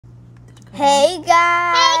Hey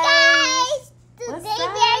guys! Hey guys! What's Today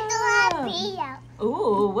we're doing a video.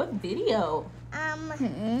 Ooh, what video?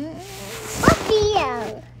 What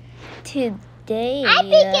video? Today I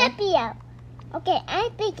pick a video. Okay, I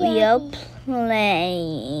pick a we are video.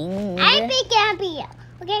 playing I pick a video.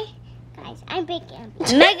 Okay, guys, I pick a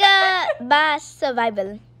video. Mega Bass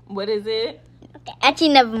Survival. What is it? Okay. Actually,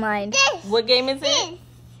 never mind. This. What game is it? This.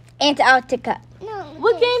 Antarctica. No.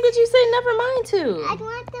 What this. game did you say never mind I to?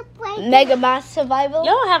 want to play. Mega Bass Survival.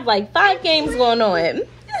 Y'all have like 5 games going on.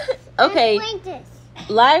 Okay, Play this.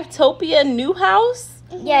 Livetopia New House?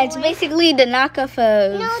 Yeah, it's basically the knockoff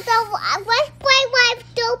of. No, let's play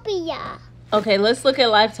Livetopia. Okay, let's look at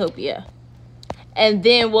Livetopia. And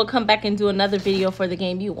then we'll come back and do another video for the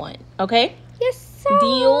game you want. Okay? Yes, sir.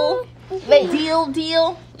 Deal? Wait.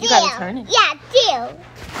 Deal? You gotta turn it. Yeah, deal.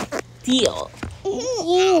 Deal.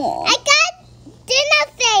 Yeah. I got dinner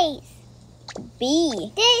face.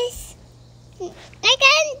 B. This. I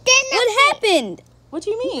got dinner What happened? What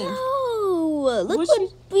you mean? Oh, look What what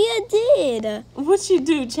you- we did. What you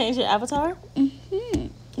do? Change your avatar?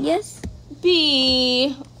 Yes.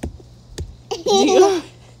 B. Deal.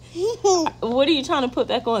 What are you trying to put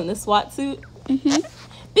back on? The SWAT suit? B,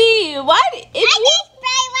 why did I just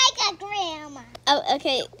play like a grandma. Oh,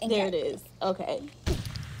 okay. There it is. Okay.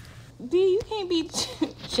 B, you can't be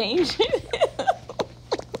changing.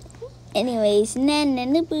 Anyways, na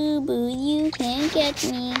boo boo, you can't catch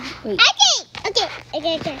me. Wait. Okay.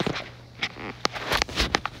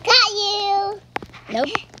 Got you.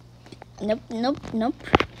 Nope.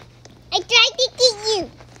 I tried to get you.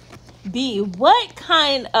 B, what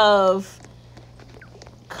kind of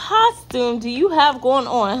costume do you have going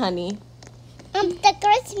on, honey? The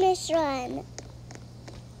Christmas one.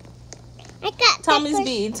 I got Thomas the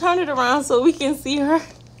B, turn it around so we can see her.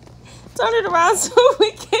 Turn it around so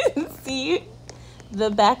we can see the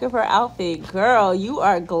back of her outfit. Girl, you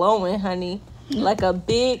are glowing, honey. Like a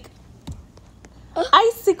big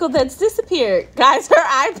icicle that's disappeared. Guys, her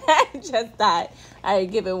iPad just died. All right,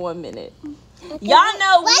 give it 1 minute. Okay. Y'all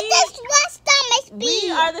know What does Thomas B?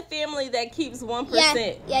 we are the family that keeps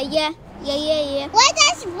 1%. Yeah. What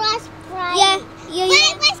does Russ Fry? Yeah.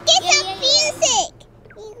 Wait, let's get some Yeah. music.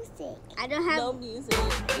 I don't have. No music.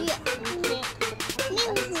 Music.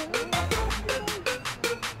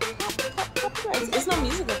 It's no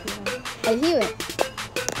music up here. I hear it.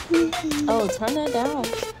 Oh, turn that down.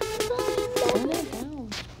 Turn that down.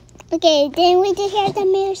 Okay, then we just hear the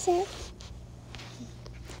music.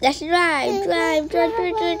 Let's drive. But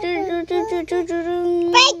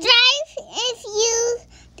drive if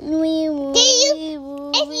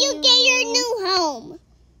you get your new home.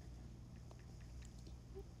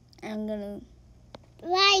 I'm gonna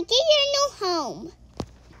Get your new home.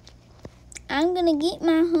 get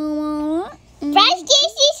my home on. Bryce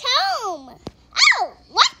gets his home. Oh,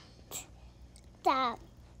 what? Stop.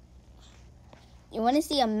 You want to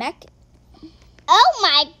see a mech? Oh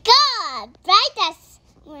my God! Bryce just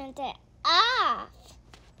went it off.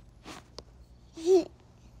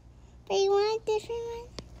 But you want a different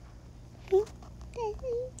one?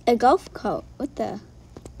 A golf cart. What the?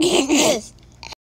 What's this?